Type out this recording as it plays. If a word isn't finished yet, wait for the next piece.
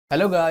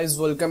Hello guys,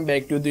 welcome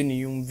back to the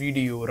new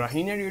video.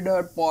 Rihanna did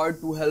her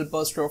part to help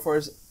us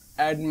truffers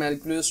at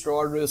Malcolm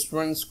Store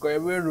restaurant's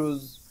career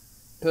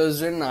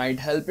Thursday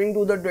night, helping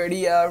to the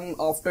ready arm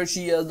after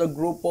she has the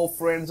group of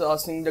friends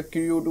asking the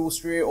crew to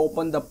stay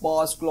open the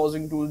past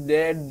closing to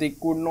that they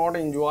could not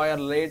enjoy a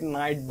late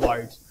night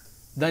bites.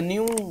 The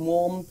new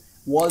mom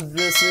was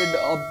dressed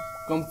up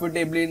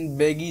comfortably in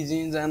baggy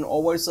jeans and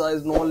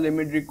oversized no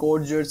limit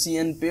record jersey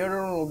and pair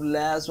of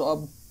lace up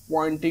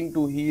pointing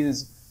to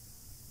heels.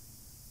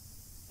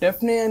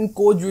 Daphne and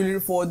co-jewelry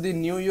for the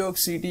New York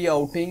City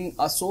outing.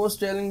 A source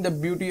telling the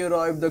beauty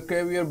arrived the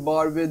caviar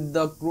bar with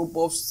the group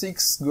of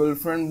 6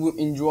 girlfriends who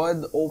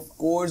enjoyed of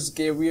course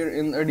caviar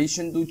in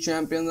addition to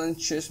champions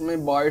and sesame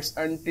bites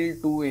until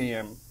 2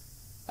 a.m.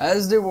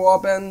 As they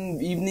wrap an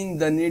evening,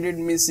 the needed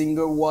Miss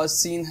Singer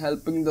was seen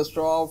helping the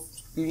staff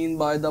clean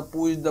by the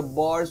push the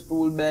bar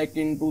stool back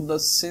into the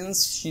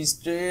since she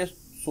stayed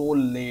so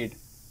late.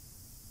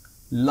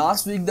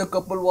 Last week, the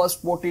couple was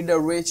spotted a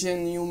Rachel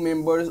new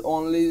members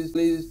only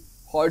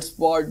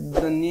hotspot.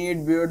 The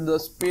need where the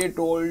spay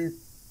told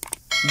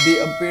the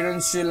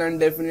appearance chill and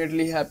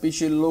definitely happy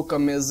she look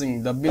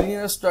amazing. The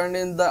billionaire turned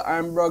in the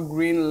amber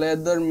green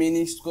leather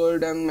mini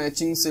skirt and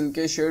matching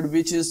silky shirt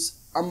which is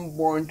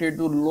unpointed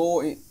to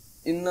low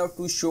enough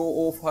to show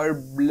off her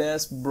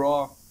blessed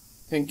bra.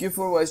 Thank you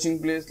for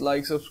watching. Please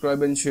like,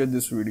 subscribe and share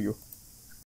this video.